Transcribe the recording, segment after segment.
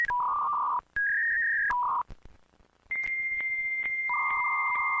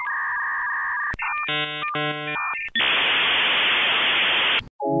Payday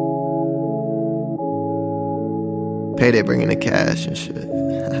bringing the cash and shit.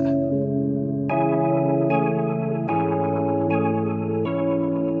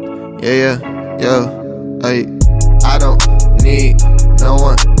 Yeah, yo, hey, I don't need no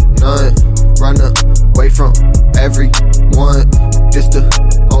one, none. Run away from everyone. This the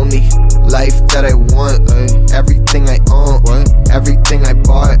only life that I want. Everything I own, everything I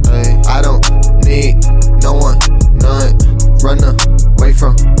bought. I don't need no one, none. Run away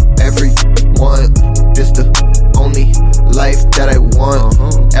from everyone. This the only life that I want.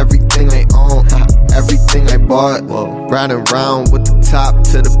 Everything I own, everything I bought. Riding around with the top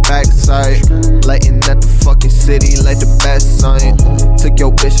to the backside, lighting at the fucking city like the best sign. Took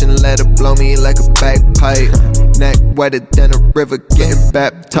your bitch and let her blow me like a bagpipe. Neck wetter than a river getting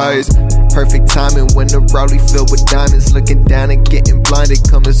baptized. Perfect timing when the Rowley filled with diamonds. Looking down and getting blinded.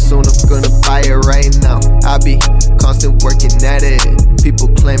 Coming soon, I'm gonna buy it right now. I be constant working at it.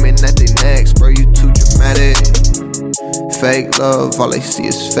 People claiming that they next, bro, you too dramatic. Fake love, all I see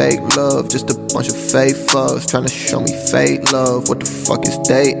is fake love. Just a bunch of fake fucks trying to show me fake love. What the fuck is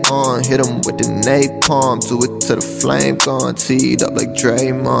they on? Hit them with the napalm, do it till the flame gone. Teed up like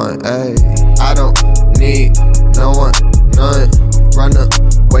Draymond, ayy. I don't need no one, none. Run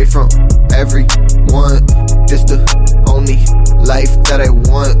away from everyone. This the only life that I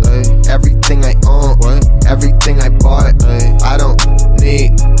want. Everything I own, everything I bought. I don't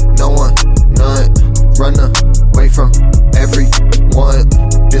need no one, none. Run away from everyone.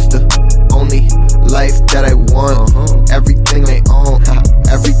 This the only life that I want. Everything I own,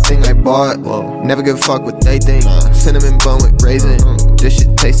 everything I bought. Never give a fuck what they think. Cinnamon bun with raisin. This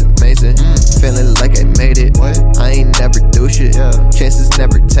shit tastes amazing. Feeling like I made it. I ain't never do shit. Chances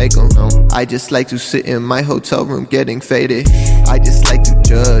never take them. I just like to sit in my hotel room getting faded. I just like to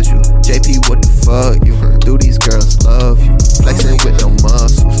judge you. JP, what the fuck you? Do these girls love you? Flexing with no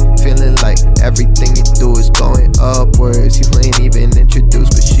muscles. Feeling like everything you do is going upwards. You ain't even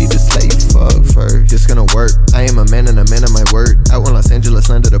introduced, but she just let you fuck first. Just gonna work. I am a man and a man of my word. Out in Los Angeles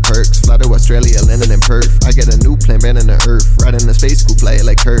under the perks. Fly to Australia, landing in Perth. I get a new plane, banning the earth. Riding the space school, fly it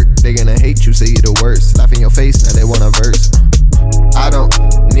like Kurt. They gonna hate you, say you the worst. Laugh in your face, now they want a verse. I don't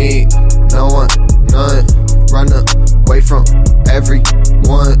need no one, none. Run away from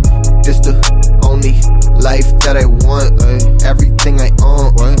everyone. This the only life that I want. Everything I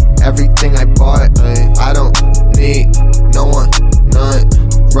own, everything I bought. I don't need no one, none.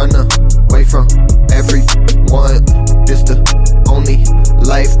 Run away from everyone. This the only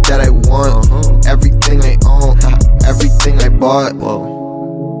life that I want. Everything I own, everything I bought.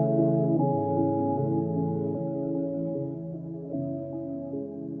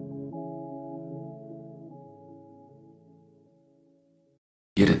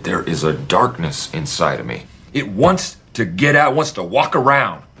 Get it? There is a darkness inside of me. It wants to get out, wants to walk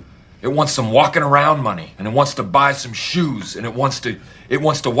around. It wants some walking around money, and it wants to buy some shoes, and it wants to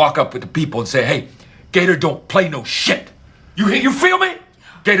walk up with the people and say, hey, Gator don't play no shit. You feel me?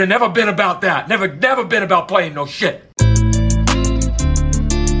 Gator never been about that. Never been about playing no shit.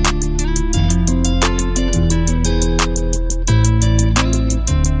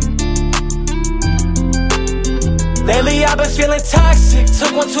 Lately I've been feeling toxic.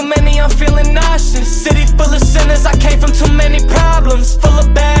 Took one too many, I'm feeling nauseous. City full of sinners, I came from too many problems. Full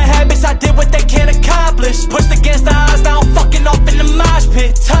of bad habits, I did what they can't accomplish. Pushed against the odds, now I'm fucking off in the mosh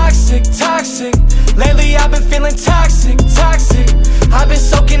pit. Toxic, toxic. Lately I've been feeling toxic, toxic. I've been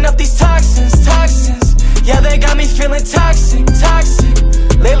soaking up these toxins, toxins. Yeah, they got me feeling toxic, toxic.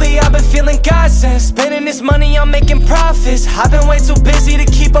 Lately I've been feeling godsend. Spending this money, I'm making profits. I've been way too busy to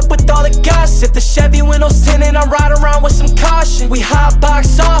keep up with all the gossip. The Chevy windows tinted, I'm riding around with some caution. We hot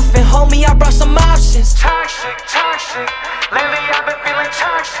box off and homie, I brought some options. Toxic, toxic. Lately I've been feeling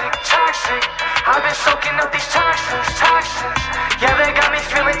toxic, toxic. I've been soaking up these toxins, toxins. Yeah, they got me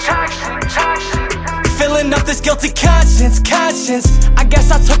feeling toxic, toxic. Filling up this guilty conscience, conscience. I guess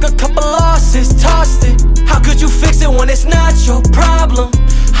I took a couple losses, tossed it. How could you fix it when it's not your problem?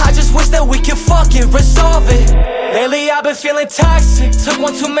 I just wish that we could fucking resolve it. Lately I've been feeling toxic. Took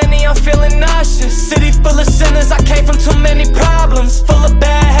one too many, I'm feeling nauseous. City full of sinners, I came from too many problems. Full of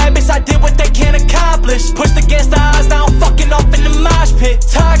bad habits, I did what they can't accomplish. Pushed against the odds, now I'm fucking off in the mosh pit.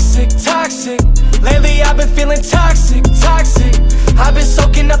 Toxic, toxic. Lately I've been feeling toxic, toxic. I've been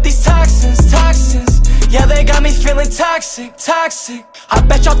soaking up these toxins, toxins. Yeah, they got me feeling toxic, toxic. I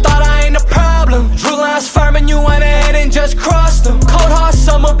bet y'all thought I ain't a problem. Drew lines firm and you went ahead and just crossed them. Cold hard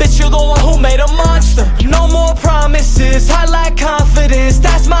summer, bitch, you the one who made a monster. No more promises, I lack confidence.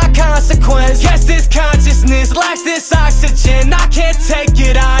 That's my consequence. Guess this consciousness lacks this oxygen. oxygen, I can't take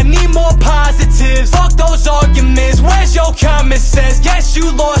it, I need more positives. Fuck those arguments, where's your common sense? Guess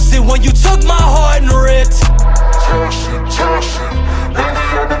you lost it when you took my heart and ripped. Toxic, toxic, lately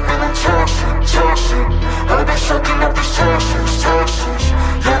I've been feeling toxic, toxic. I've been sucking up these toxins, toxins.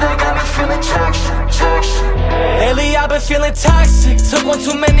 Yeah, they got me feeling toxic, toxic. Lately I've been feeling toxic. Took one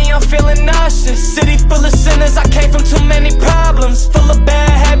too many, I'm feeling nauseous. City full of sinners, I came from too many problems. Full of bad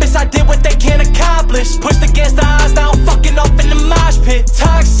habits, I did what they can't accomplish. Pushed against the odds, now I'm fucking off in the mosh pit.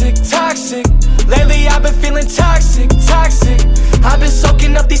 Toxic, toxic. Lately I've been feeling toxic, toxic. I've been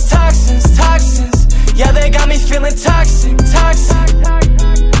soaking up these toxins, toxins. Yeah, they got me feeling toxic, toxic.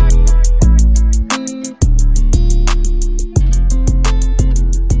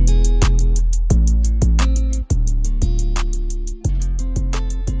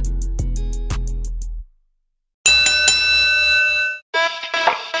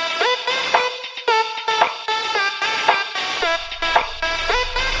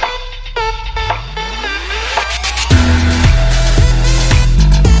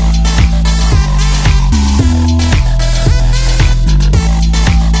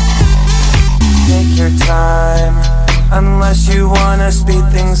 Unless you wanna speed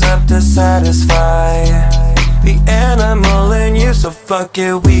things up to satisfy the animal in you, so fuck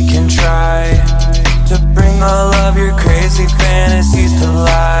it, we can try to bring all of your crazy fantasies to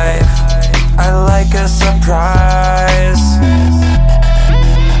life. I like a surprise.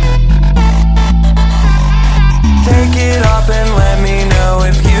 Take it off and let me know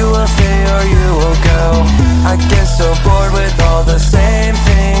if you will stay or you will go. I get so bored with all the same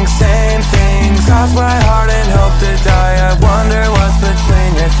things, same things. Cross my heart and hope to die. I wonder what's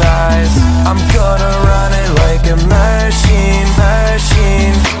between your thighs. I'm gonna run it like a machine,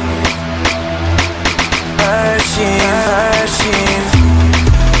 machine, machine, machine,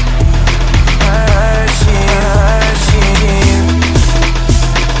 machine, machine,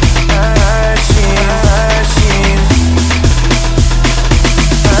 machine, machine,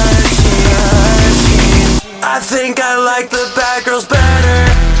 machine. I think I like the bad girls better.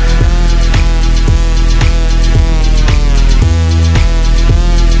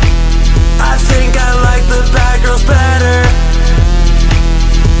 I think I like the bad girls better.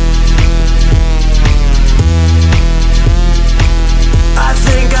 I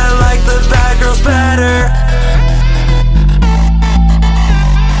think I like the bad girls better.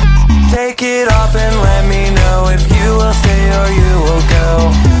 Take it off and let me know if you will stay or you will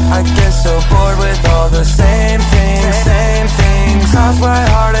go. I get so bored with all the same things, same things. Cross my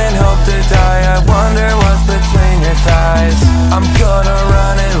heart and hope to die. I wonder what's between your thighs. I'm gonna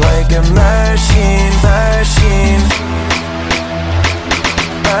run it like a machine, machine,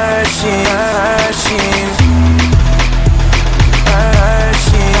 machine, machine, machine,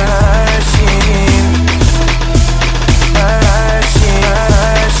 machine, machine,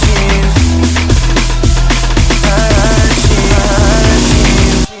 machine.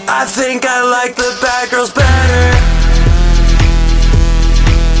 I think I like the bad girls better.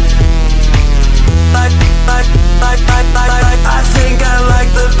 I think I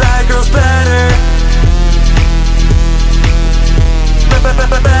like the bad girls better.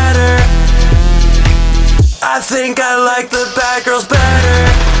 Better. I think I like the bad girls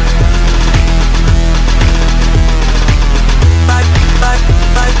better.